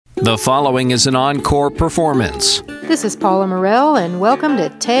The following is an encore performance. This is Paula Morell, and welcome to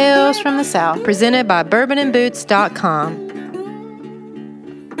Tales from the South, presented by bourbonandboots.com.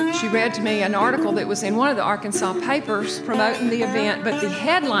 She read to me an article that was in one of the Arkansas papers promoting the event, but the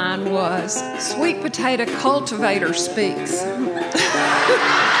headline was, "Sweet Potato Cultivator Speaks."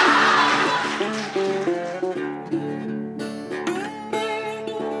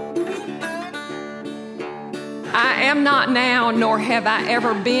 I am not now, nor have I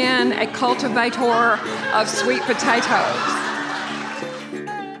ever been, a cultivator of sweet potatoes.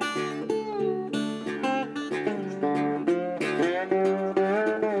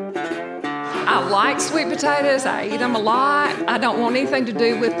 I like sweet potatoes. I eat them a lot. I don't want anything to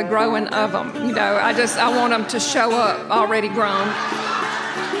do with the growing of them. You know, I want them to show up already grown.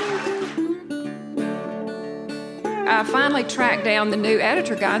 I finally tracked down the new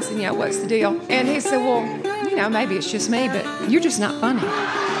editor guy and said, what's the deal? And he said, well, maybe it's just me, but you're just not funny.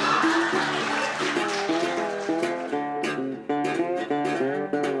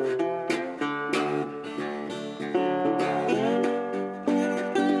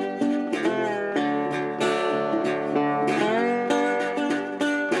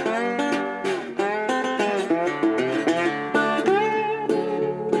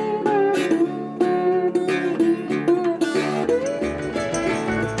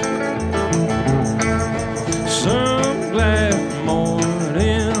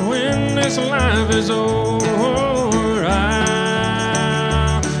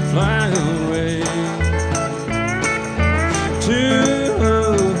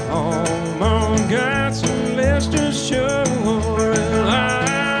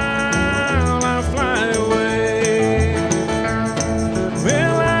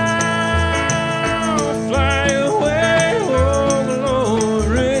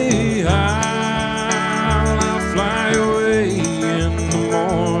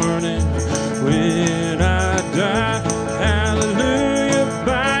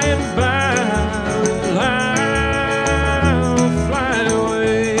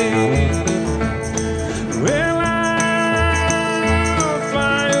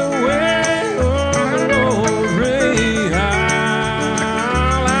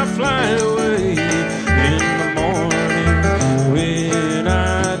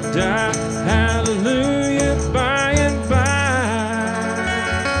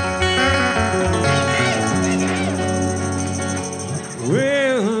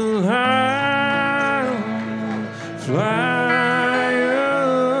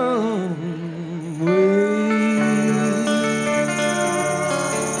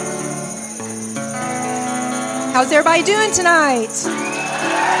 How's everybody doing tonight?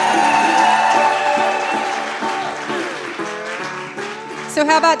 So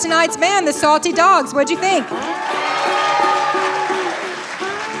how about tonight's band, the Salty Dogs? What'd you think?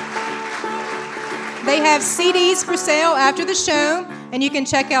 They have CDs for sale after the show, and you can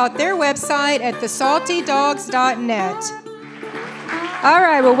check out their website at thesaltydogs.net. All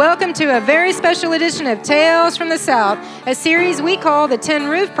right, well, welcome to a very special edition of Tales from the South, a series we call the Tin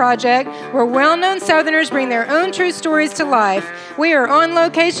Roof Project, where well-known Southerners bring their own true stories to life. We are on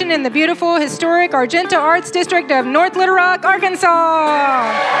location in the beautiful, historic Argenta Arts District of North Little Rock,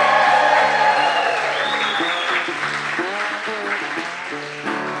 Arkansas.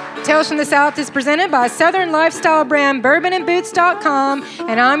 Tales from the South is presented by Southern lifestyle brand bourbonandboots.com,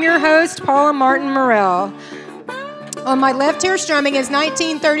 and I'm your host, Paula Martin Morell. On my left here, strumming his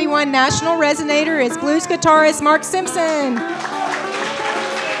 1931 National Resonator, is blues guitarist Mark Simpson.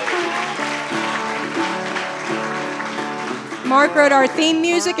 Mark wrote our theme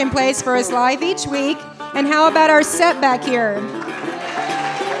music and plays for us live each week. And how about our set back here?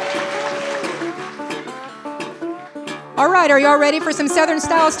 All right, are y'all ready for some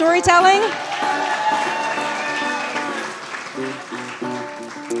Southern-style storytelling?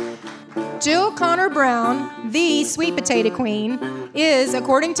 Jill Connor Brown, the Sweet Potato Queen, is,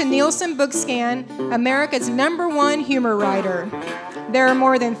 according to Nielsen Bookscan, America's #1 humor writer. There are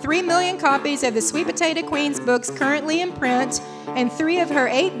more than 3 million copies of the Sweet Potato Queen's books currently in print, and 3 of her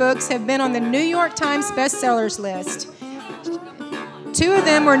 8 books have been on the New York Times bestsellers list. 2 of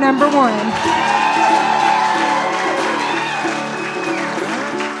them were #1.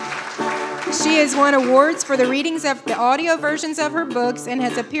 She has won awards for the readings of the audio versions of her books and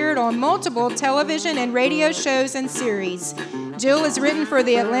has appeared on multiple television and radio shows and series. Jill has written for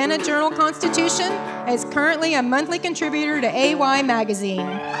the Atlanta Journal-Constitution and is currently a monthly contributor to AY Magazine.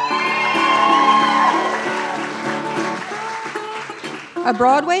 A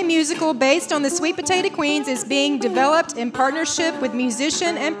Broadway musical based on the Sweet Potato Queens is being developed in partnership with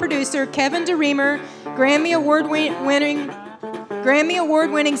musician and producer Kevin DeReamer, Grammy Award-winning Grammy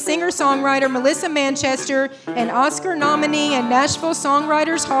Award-winning singer-songwriter Melissa Manchester, and Oscar nominee and Nashville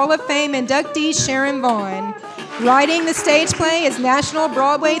Songwriters Hall of Fame inductee Sharon Vaughn. Writing the stage play is National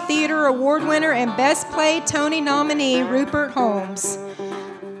Broadway Theater Award winner and Best Play Tony nominee Rupert Holmes.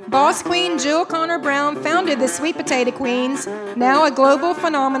 Boss Queen Jill Connor Brown founded the Sweet Potato Queens, now a global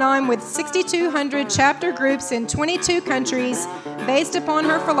phenomenon with 6,200 chapter groups in 22 countries, based upon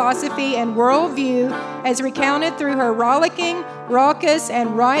her philosophy and worldview as recounted through her rollicking, raucous,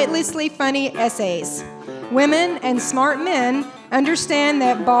 and riotously funny essays. Women and smart men understand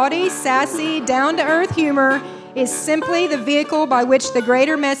that bawdy, sassy, down-to-earth humor is simply the vehicle by which the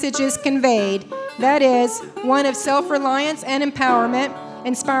greater message is conveyed, that is, one of self-reliance and empowerment,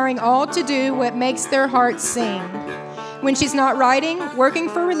 inspiring all to do what makes their hearts sing. When she's not writing, working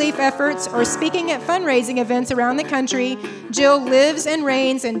for relief efforts, or speaking at fundraising events around the country, Jill lives and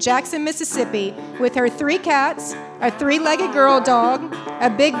reigns in Jackson, Mississippi, with her 3 cats, a 3-legged girl dog, a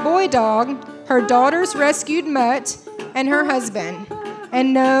big boy dog, her daughter's rescued mutt, and her husband.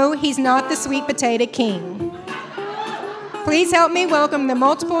 And no, he's not the Sweet Potato King. Please help me welcome the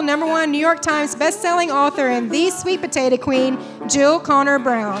multiple #1 New York Times bestselling author and the Sweet Potato Queen, Jill Connor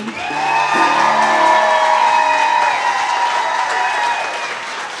Brown.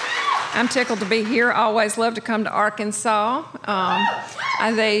 I'm tickled to be here. I always love to come to Arkansas.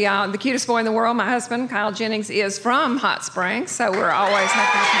 The cutest boy in the world, my husband, Kyle Jennings, is from Hot Springs, so we're always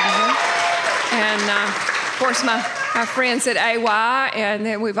happy to come here. And, of course, my friends at AY, and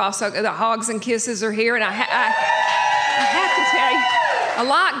then we've also, the Hogs and Kisses are here, and I have to tell you, a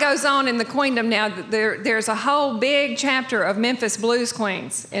lot goes on in the Queendom now. There's a whole big chapter of Memphis Blues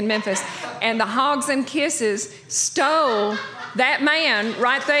Queens in Memphis, and the Hogs and Kisses stole that man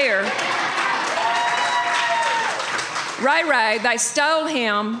right there, Ray, they stole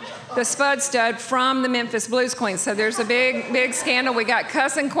him, the Spud Stud, from the Memphis Blues Queens. So there's a big scandal. We got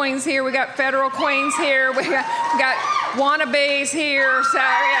cussing queens here. We got federal queens here. We got wannabes here. So,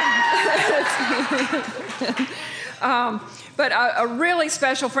 yeah. But a really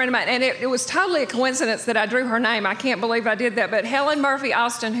special friend of mine, and it was totally a coincidence that I drew her name. I can't believe I did that. But Helen Murphy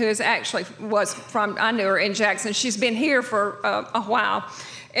Austin, who I knew her in Jackson. She's been here for a while.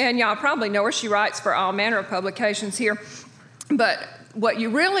 And y'all probably know her. She writes for all manner of publications here. But what you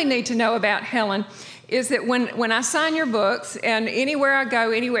really need to know about Helen is that when I sign your books, and anywhere I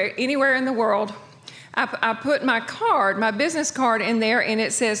go, anywhere in the world, I put my business card in there, and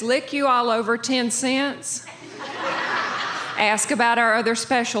it says, "Lick you all over 10 cents. Ask about our other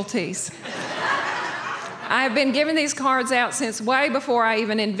specialties." I have been giving these cards out since way before I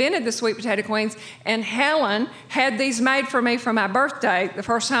even invented the Sweet Potato Queens, and Helen had these made for me for my birthday the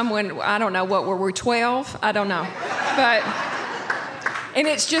first time when, I don't know, what were we, 12? I don't know. And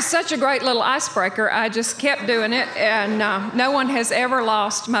it's just such a great little icebreaker. I just kept doing it, and no one has ever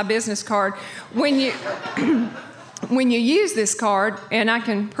lost my business card. When you use this card, and I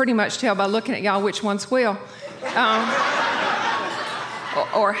can pretty much tell by looking at y'all which ones will,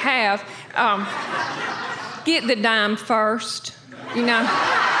 or have, get the dime first. You know,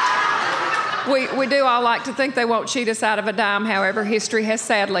 we do all like to think they won't cheat us out of a dime. However, history has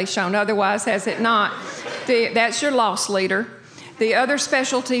sadly shown otherwise, has it not? That's your loss leader. The other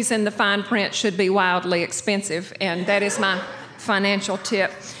specialties in the fine print should be wildly expensive, and that is my financial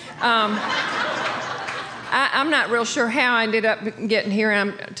tip. I'm not real sure how I ended up getting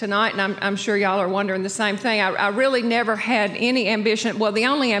here tonight, and I'm sure y'all are wondering the same thing. I really never had any ambition. Well, the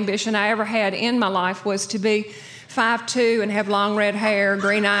only ambition I ever had in my life was to be 5'2" and have long red hair,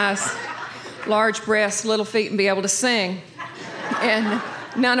 green eyes, large breasts, little feet, and be able to sing. And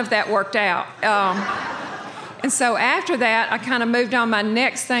none of that worked out. And so after that, I kind of moved on. My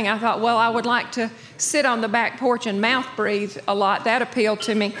next thing, I thought, well, I would like to sit on the back porch and mouth breathe a lot. That appealed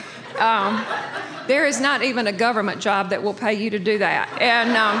to me. There is not even a government job that will pay you to do that.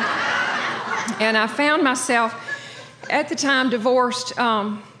 And I found myself, at the time, divorced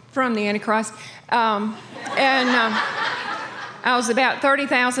from the Antichrist. I was about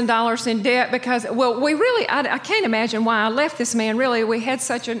 $30,000 in debt because, well, I can't imagine why I left this man, really. We had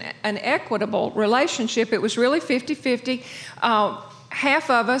such an equitable relationship. It was really 50-50. Half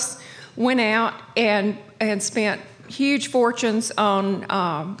of us went out and spent huge fortunes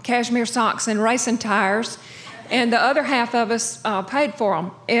on cashmere socks and racing tires, and the other half of us paid for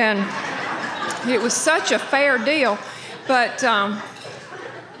them. And it was such a fair deal. But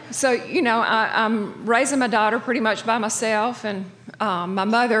so, you know, I'm raising my daughter pretty much by myself, and my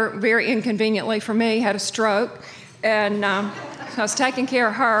mother, very inconveniently for me, had a stroke, and I was taking care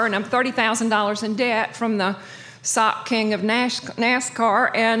of her, and I'm $30,000 in debt from the sock king of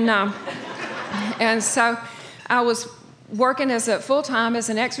NASCAR, and so I was working as a full-time as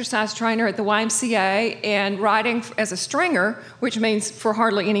an exercise trainer at the YMCA and writing as a stringer, which means for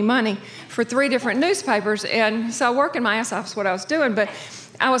hardly any money, for 3 different newspapers. And so working my ass off is what I was doing. But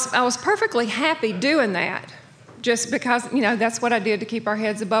I was perfectly happy doing that, just because, that's what I did to keep our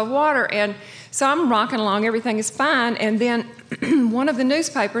heads above water. And so I'm rocking along, everything is fine. And then one of the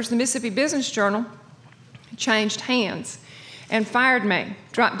newspapers, the Mississippi Business Journal, changed hands and fired me.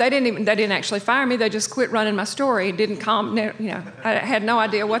 They didn't actually fire me. They just quit running my story. It didn't I had no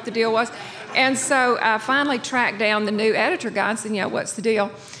idea what the deal was. And so I finally tracked down the new editor guy and said, what's the deal?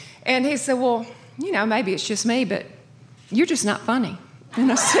 And he said, well, maybe it's just me, but you're just not funny.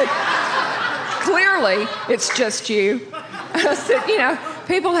 And I said, clearly it's just you. I said,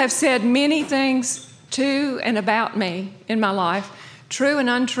 people have said many things to and about me in my life, true and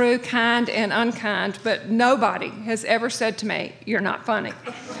untrue, kind and unkind, but nobody has ever said to me, you're not funny.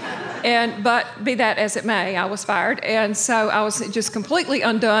 But be that as it may, I was fired. And so I was just completely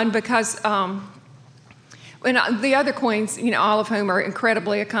undone because the other queens, all of whom are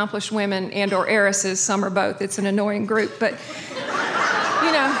incredibly accomplished women and or heiresses, some are both. It's an annoying group. But,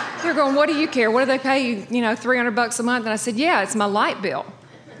 they're going, what do you care? What do they pay you, $300 a month? And I said, yeah, it's my light bill.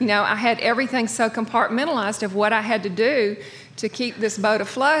 I had everything so compartmentalized of what I had to do to keep this boat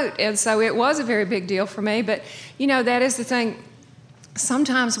afloat. And so it was a very big deal for me. But, that is the thing.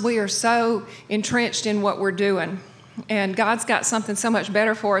 Sometimes we are so entrenched in what we're doing. And God's got something so much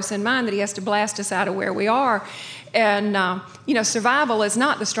better for us in mind that he has to blast us out of where we are. And, survival is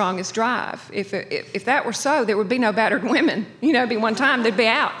not the strongest drive. If that were so, there would be no battered women. It'd be one time, they'd be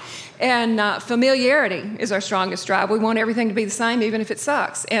out. And familiarity is our strongest drive. We want everything to be the same, even if it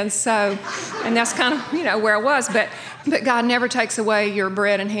sucks. And so, and that's kind of, where I was. But God never takes away your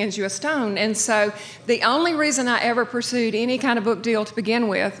bread and hands you a stone. And so the only reason I ever pursued any kind of book deal to begin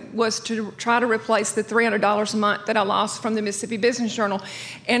with was to try to replace the $300 a month that I lost from the Mississippi Business Journal.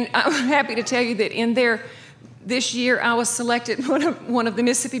 And I'm happy to tell you that in there, this year, I was selected one of the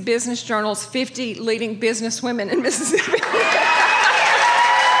Mississippi Business Journal's 50 leading business women in Mississippi.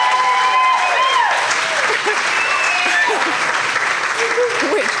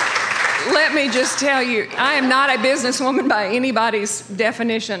 Let me just tell you, I am not a businesswoman by anybody's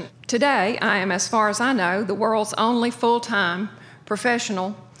definition. Today, I am, as far as I know, the world's only full-time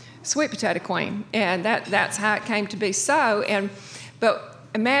professional sweet potato queen, and that's how it came to be so. But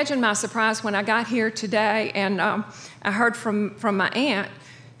imagine my surprise when I got here today, and I heard from my aunt,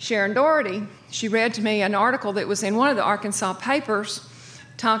 Sharon Doherty. She read to me an article that was in one of the Arkansas papers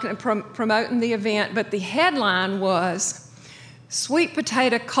promoting the event, but the headline was, Sweet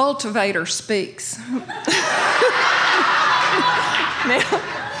Potato Cultivator Speaks. Now,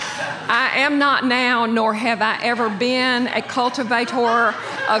 I am not now, nor have I ever been, a cultivator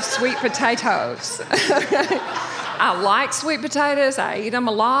of sweet potatoes. I like sweet potatoes. I eat them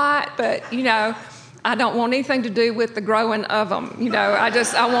a lot, but, I don't want anything to do with the growing of them.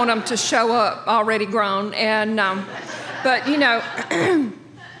 I want them to show up already grown. And, but,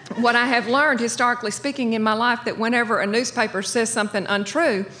 what I have learned, historically speaking, in my life, that whenever a newspaper says something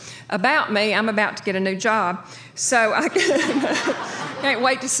untrue about me, I'm about to get a new job. So I can't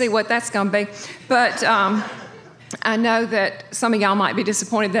wait to see what that's going to be. But I know that some of y'all might be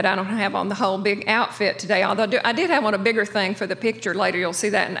disappointed that I don't have on the whole big outfit today, although I did have on a bigger thing for the picture later. You'll see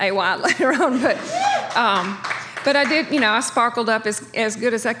that in AY later on. But I did, I sparkled up as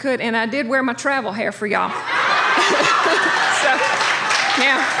good as I could, and I did wear my travel hair for y'all. So,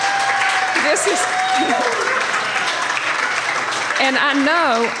 now, this is, and I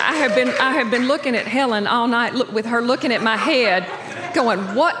know I have been looking at Helen all night with her looking at my head, going,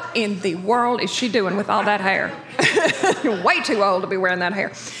 what in the world is she doing with all that hair? You're way too old to be wearing that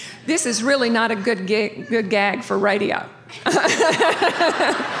hair. This is really not a good gag for radio.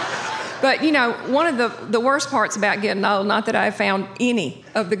 But, one of the worst parts about getting old, not that I've found any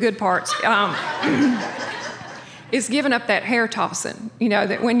of the good parts, is giving up that hair tossing.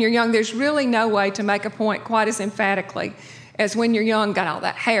 That when you're young, there's really no way to make a point quite as emphatically as when you're young, got all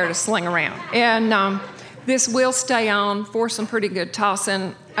that hair to sling around. And this will stay on for some pretty good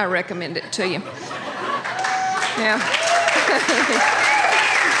tossing. I recommend it to you. Yeah.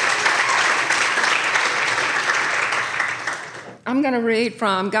 I'm going to read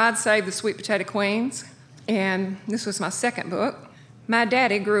from God Save the Sweet Potato Queens, and this was my second book. My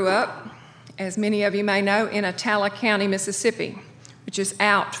daddy grew up, as many of you may know, in Attala County, Mississippi, which is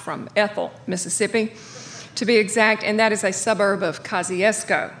out from Ethel, Mississippi, to be exact, and that is a suburb of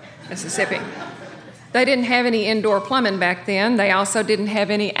Kosciuszko, Mississippi. They didn't have any indoor plumbing back then. They also didn't have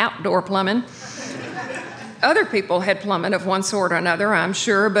any outdoor plumbing. Other people had plumbing of one sort or another, I'm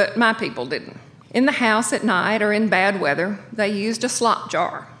sure, but my people didn't. In the house at night or in bad weather, they used a slop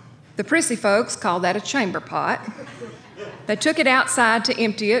jar. The prissy folks called that a chamber pot. They took it outside to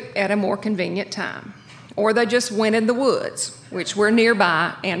empty it at a more convenient time. Or they just went in the woods, which were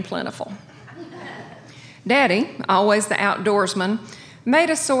nearby and plentiful. Daddy, always the outdoorsman, made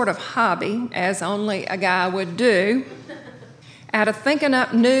a sort of hobby, as only a guy would do, out of thinking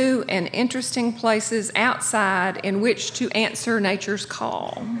up new and interesting places outside in which to answer nature's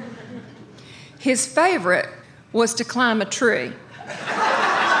call. His favorite was to climb a tree.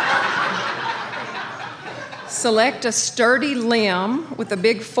 Select a sturdy limb with a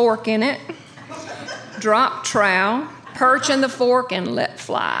big fork in it, drop trowel, perch in the fork, and let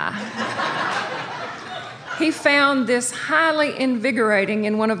fly. He found this highly invigorating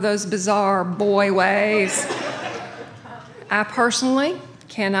in one of those bizarre boy ways. I personally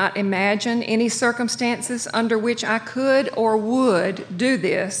cannot imagine any circumstances under which I could or would do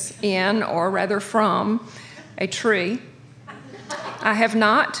this in, or rather from, a tree. I have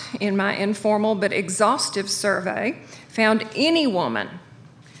not, in my informal but exhaustive survey, found any woman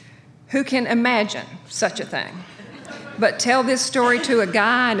who can imagine such a thing. But tell this story to a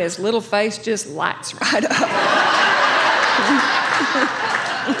guy and his little face just lights right up.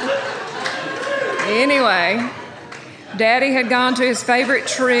 Anyway, Daddy had gone to his favorite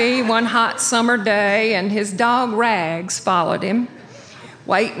tree one hot summer day, and his dog Rags followed him,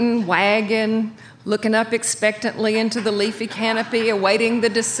 waiting, wagging, looking up expectantly into the leafy canopy, awaiting the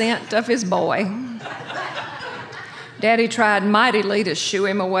descent of his boy. Daddy tried mightily to shoo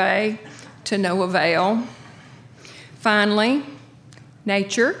him away, to no avail. Finally,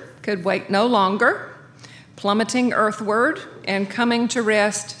 nature could wait no longer, plummeting earthward and coming to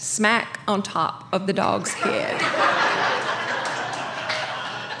rest smack on top of the dog's head.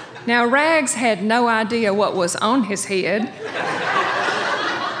 Now, Rags had no idea what was on his head,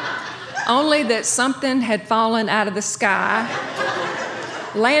 only that something had fallen out of the sky,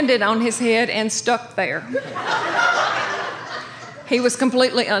 landed on his head, and stuck there. He was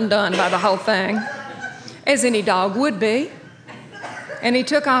completely undone by the whole thing, as any dog would be, and he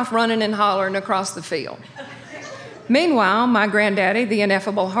took off running and hollering across the field. Meanwhile, my granddaddy, the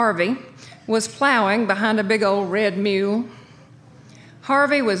ineffable Harvey, was plowing behind a big old red mule.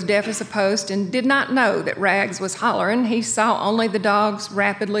 Harvey was deaf as a post and did not know that Rags was hollering. He saw only the dog's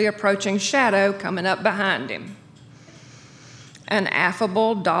rapidly approaching shadow coming up behind him. An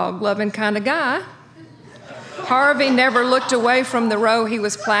affable, dog-loving kind of guy, Harvey never looked away from the row he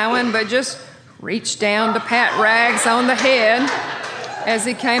was plowing, but just reached down to pat Rags on the head as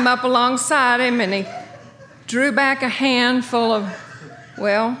he came up alongside him, and he drew back a handful of,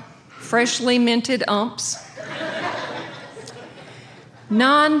 well, freshly minted umps.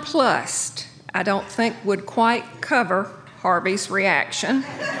 Nonplussed, I don't think would quite cover Harvey's reaction.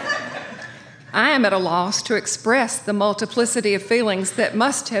 I am at a loss to express the multiplicity of feelings that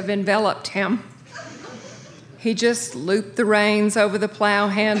must have enveloped him. He just looped the reins over the plow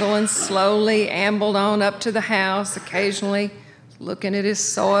handle and slowly ambled on up to the house, occasionally looking at his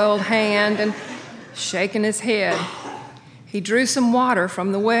soiled hand and shaking his head. He drew some water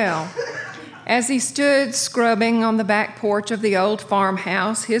from the well. As he stood scrubbing on the back porch of the old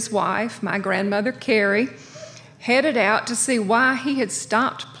farmhouse, his wife, my grandmother Carrie, headed out to see why he had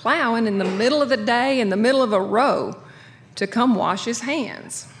stopped plowing in the middle of the day in the middle of a row to come wash his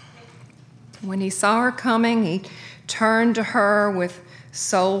hands. When he saw her coming, he turned to her with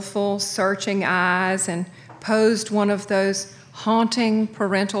soulful, searching eyes and posed one of those haunting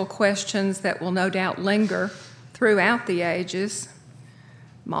parental questions that will no doubt linger throughout the ages.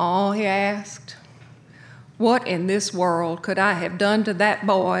 "Ma," he asked, "what in this world could I have done to that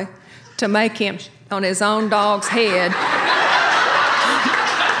boy to make him on his own dog's head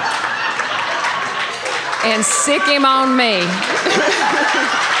and sick him on me?"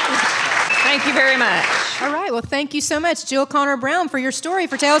 Thank you very much. All right. Well, thank you so much, Jill Connor Brown, for your story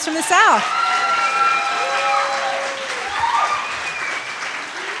for Tales from the South.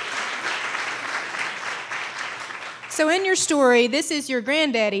 So in your story, this is your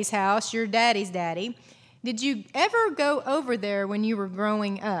granddaddy's house, your daddy's daddy. Did you ever go over there when you were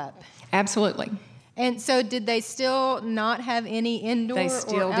growing up? Absolutely. And so did they still not have any indoor or They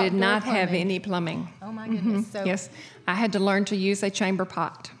still outdoor did not have plumbing? any plumbing. Oh, my goodness. So Yes, I had to learn to use a chamber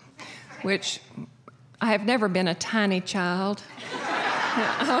pot, which I have never been a tiny child.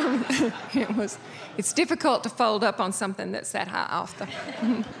 It's difficult to fold up on something that's that high off the...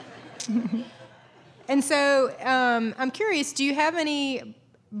 And so I'm curious, do you have any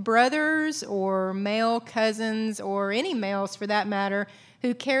brothers or male cousins or any males for that matter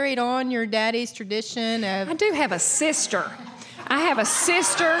who carried on your daddy's tradition of... I do have a sister. I have a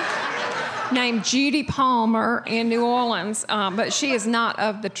sister named Judy Palmer in New Orleans, but she is not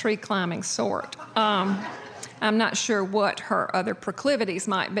of the tree climbing sort. I'm not sure what her other proclivities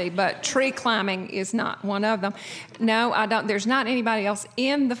might be, but tree climbing is not one of them. No, I don't. There's not anybody else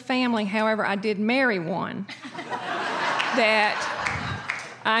in the family. However, I did marry one that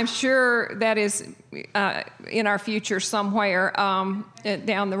I'm sure that is in our future somewhere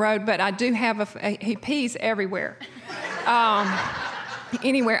down the road, but I do have he pees everywhere.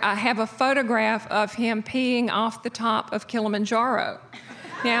 Anywhere. I have a photograph of him peeing off the top of Kilimanjaro.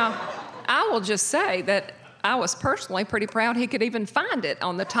 Now, I will just say that I was personally pretty proud he could even find it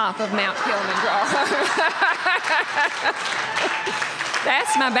on the top of Mount Kilimanjaro.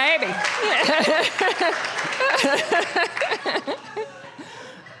 That's my baby.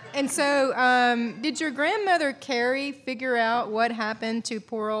 And so, did your grandmother, Carrie, figure out what happened to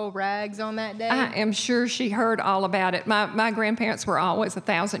poor old Rags on that day? I am sure she heard all about it. My grandparents were always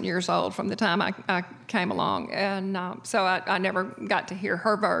 1,000 years old from the time I came along, and so I never got to hear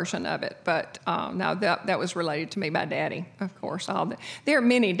her version of it. But no, that was related to me by Daddy, of course. There are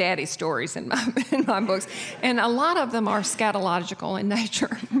many Daddy stories in my books, and a lot of them are scatological in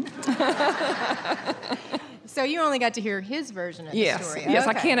nature. So you only got to hear his version of the story. Yes, okay.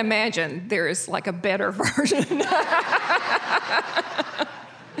 I can't imagine there is like a better version.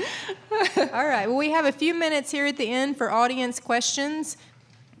 All right, well, we have a few minutes here at the end for audience questions.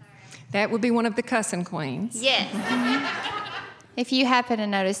 That would be one of the cussing queens. Yes. If you happen to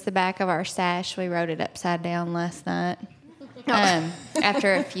notice the back of our sash, we wrote it upside down last night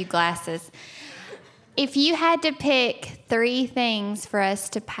after a few glasses. If you had to pick 3 things for us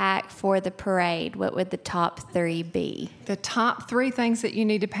to pack for the parade, what would the top 3 be? The top 3 things that you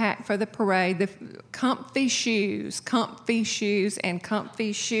need to pack for the parade: the comfy shoes, and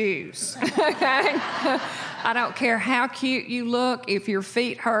comfy shoes. Okay? I don't care how cute you look. If your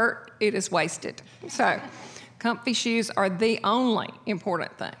feet hurt, it is wasted. So, comfy shoes are the only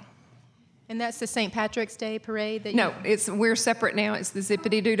important thing. And that's the St. Patrick's Day parade that No, we're separate now. It's the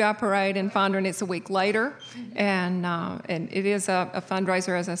Zippity Doo Dah Parade in Fondren. It's a week later, and it is a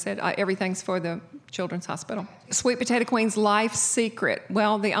fundraiser, as I said. Everything's for the Children's Hospital. Sweet Potato Queen's life secret.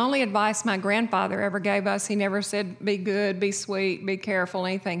 Well, the only advice my grandfather ever gave us, he never said be good, be sweet, be careful,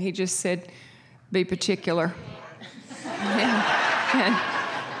 anything. He just said be particular. And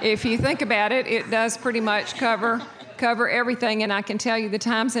if you think about it, it does pretty much cover everything, and I can tell you the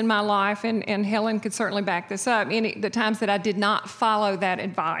times in my life, and Helen could certainly back this up, the times that I did not follow that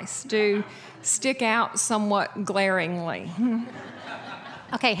advice do stick out somewhat glaringly.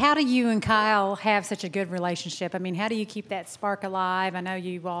 Okay, how do you and Kyle have such a good relationship? I mean, how do you keep that spark alive? I know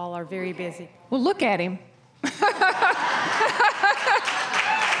you all are very busy. Well, look at him.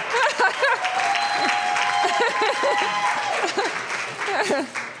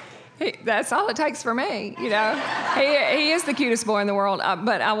 That's all it takes for me, you know. He is the cutest boy in the world,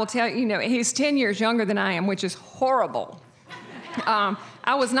 but I will tell you, he's 10 years younger than I am, which is horrible.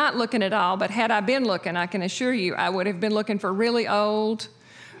 I was not looking at all, but had I been looking, I can assure you, I would have been looking for really old,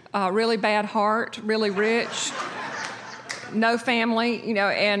 really bad heart, really rich, no family,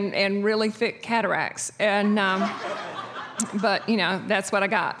 and really thick cataracts. And but, that's what I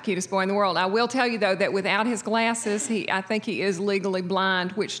got, cutest boy in the world. I will tell you, though, that without his glasses, I think he is legally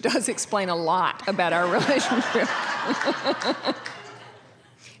blind, which does explain a lot about our relationship.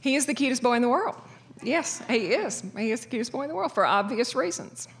 He is the cutest boy in the world. Yes, he is. He is the cutest boy in the world for obvious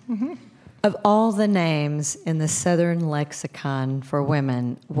reasons. Mm-hmm. Of all the names in the Southern lexicon for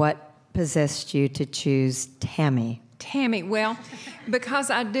women, what possessed you to choose Tammy? Tammy, well, because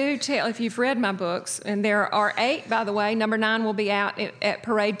I do tell, if you've read my books, and there are 8, by the way, number 9 will be out at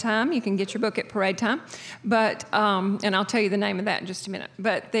parade time. You can get your book at parade time, but and I'll tell you the name of that in just a minute.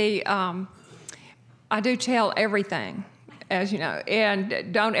 But I do tell everything, as you know,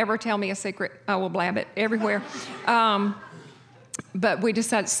 and don't ever tell me a secret. I will blab it everywhere. But we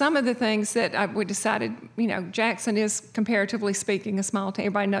decided some of the things that we decided, Jackson is, comparatively speaking, a small town.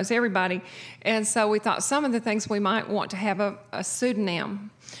 Everybody knows everybody. And so we thought some of the things we might want to have a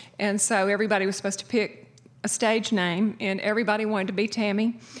pseudonym. And so everybody was supposed to pick a stage name, and everybody wanted to be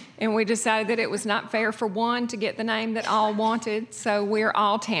Tammy. And we decided that it was not fair for one to get the name that all wanted, so we're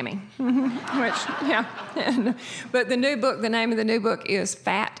all Tammy. But the name of the new book is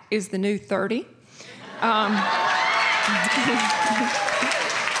Fat is the New 30.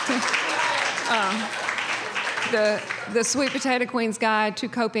 The Sweet Potato Queen's Guide to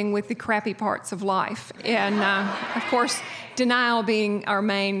Coping with the Crappy Parts of Life. And, of course, denial being our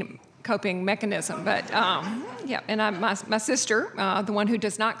main coping mechanism. But, and my sister, the one who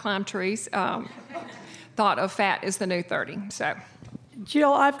does not climb trees, thought of Fat as the New 30. So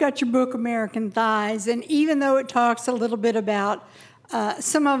Jill, I've got your book, American Thighs, and even though it talks a little bit about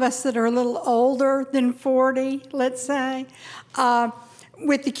some of us that are a little older than 40, let's say,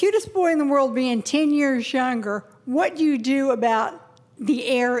 with the cutest boy in the world being 10 years younger, what do you do about the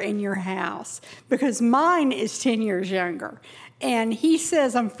air in your house? Because mine is 10 years younger, and he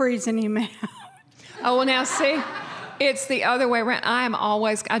says I'm freezing him out. Oh, well, now, see, it's the other way around.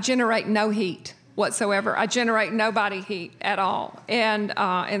 I generate no heat whatsoever. I generate no body heat at all.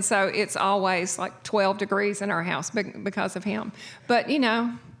 And so it's always like 12 degrees in our house because of him. But,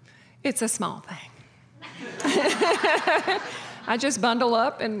 it's a small thing. I just bundle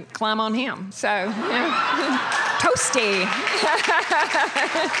up and climb on him. So, toasty.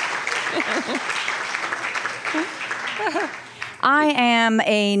 I am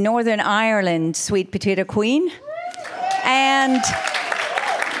a Northern Ireland sweet potato queen. And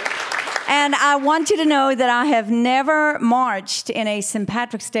I want you to know that I have never marched in a St.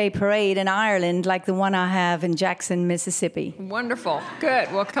 Patrick's Day parade in Ireland like the one I have in Jackson, Mississippi. Wonderful.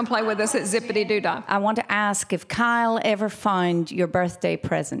 Good. Well, come play with us at Zippity Doo Dah. I want to ask if Kyle ever found your birthday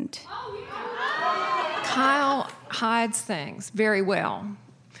present. Kyle hides things very well,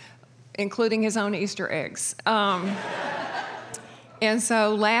 including his own Easter eggs. And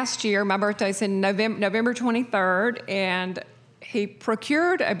so last year, my birthday's in November 23rd, and he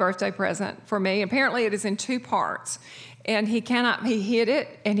procured a birthday present for me. Apparently, it is in 2 parts, and he hid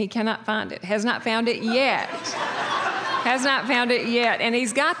it, and he cannot find it. Has not found it yet. Has not found it yet. And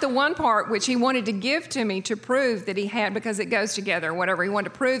he's got the one part which he wanted to give to me to prove that he had, because it goes together or whatever. He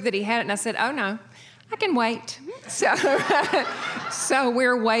wanted to prove that he had it, and I said, oh, no, I can wait. So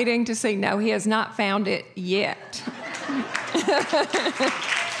we're waiting to see. No, he has not found it yet.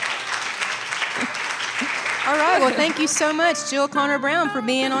 All right, well, thank you so much, Jill Connor Brown, for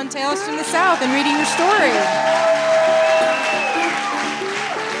being on Tales from the South and reading your story.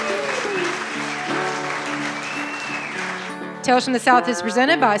 Tales from the South is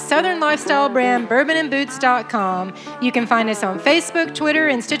presented by Southern lifestyle brand bourbonandboots.com. You can find us on Facebook, Twitter,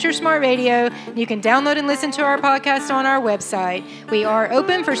 and Stitcher Smart Radio. You can download and listen to our podcast on our website. We are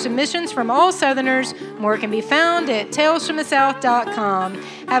open for submissions from all Southerners. More can be found at talesfromthesouth.com.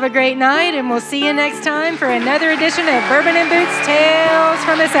 Have a great night, and we'll see you next time for another edition of Bourbon and Boots Tales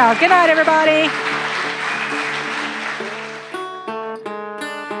from the South. Good night, everybody.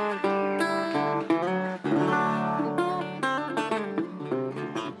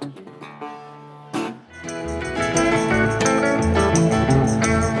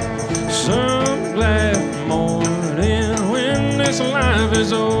 Life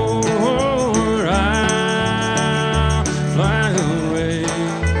is over, I'll fly away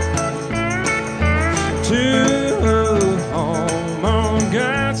to a home on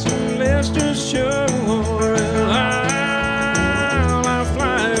God's celestial shore, and I'll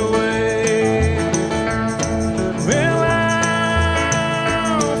fly away. Well,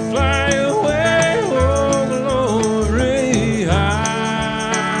 I'll fly away, oh glory,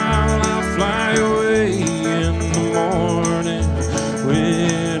 I'll fly away in the morning.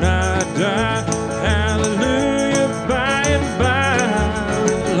 When I die, hallelujah, by and by,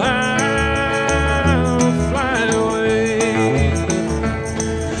 I'll fly away.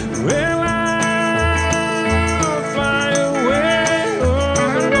 Well, I'll fly away,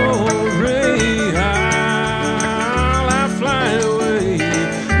 oh glory, I'll fly away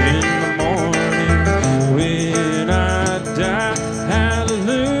in the morning. When I die,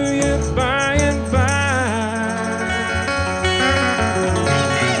 hallelujah, by and by.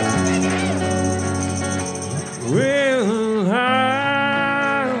 Well,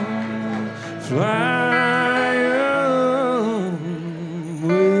 I'll fly